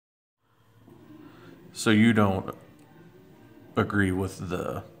So you don't agree with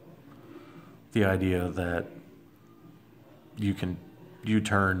the idea that you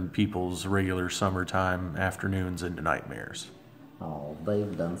turn people's regular summertime afternoons into nightmares. Oh,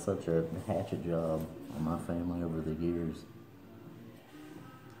 they've done such a hatchet job on my family over the years.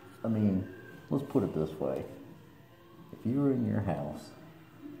 I mean, let's put it this way. If you were in your house,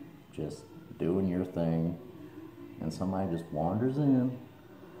 just doing your thing, and somebody just wanders in,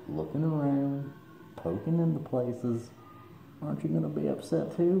 looking around, poking into places, aren't you going to be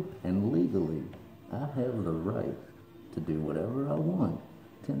upset too? And legally, I have the right to do whatever I want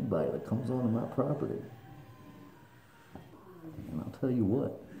to anybody that comes onto my property. And I'll tell you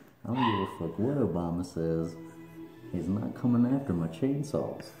what, I don't give a fuck what Obama says, he's not coming after my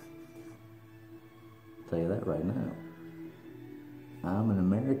chainsaws. I'll tell you that right now. I'm an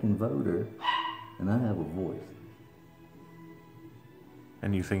American voter, and I have a voice.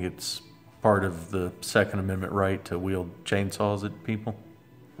 And you think it's part of the Second Amendment right to wield chainsaws at people?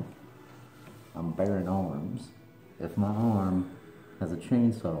 I'm bearing arms. If my arm has a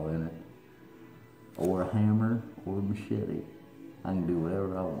chainsaw in it, or a hammer, or a machete, I can do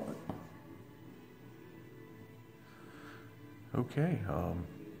whatever I want. Okay. Well,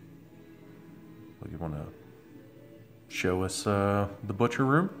 you want to show us the butcher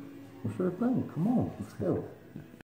room? Well, sure thing. Come on, let's go.